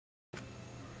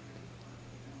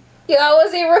Yo, I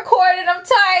wasn't recording. I'm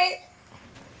tight.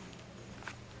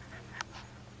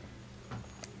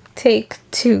 Take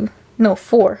 2. No,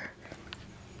 4.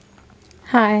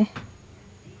 Hi,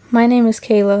 my name is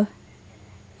Kayla,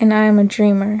 and I am a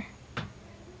dreamer.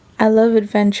 I love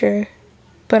adventure,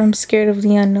 but I'm scared of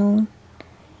the unknown.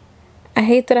 I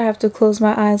hate that I have to close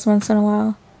my eyes once in a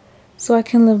while so I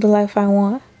can live the life I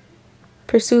want.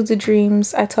 Pursue the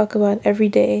dreams I talk about every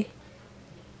day.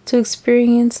 To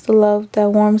experience the love that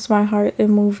warms my heart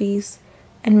in movies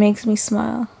and makes me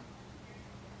smile.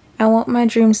 I want my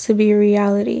dreams to be a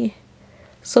reality.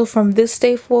 So from this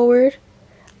day forward,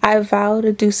 I vow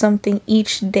to do something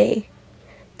each day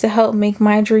to help make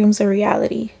my dreams a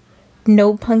reality.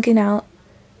 No punking out,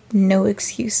 no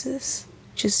excuses.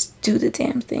 Just do the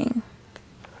damn thing.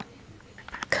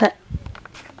 Cut.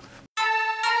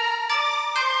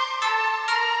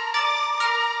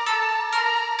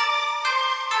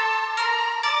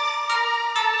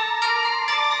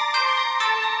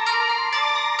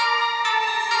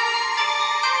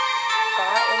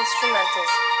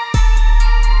 Instrumentals.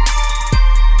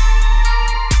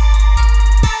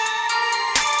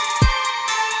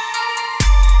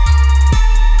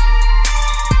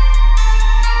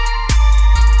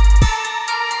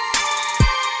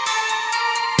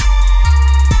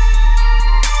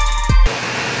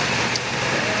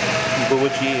 But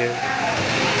what you eat? A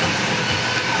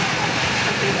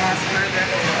big ass burger.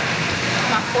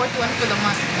 My 4th one for the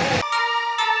month.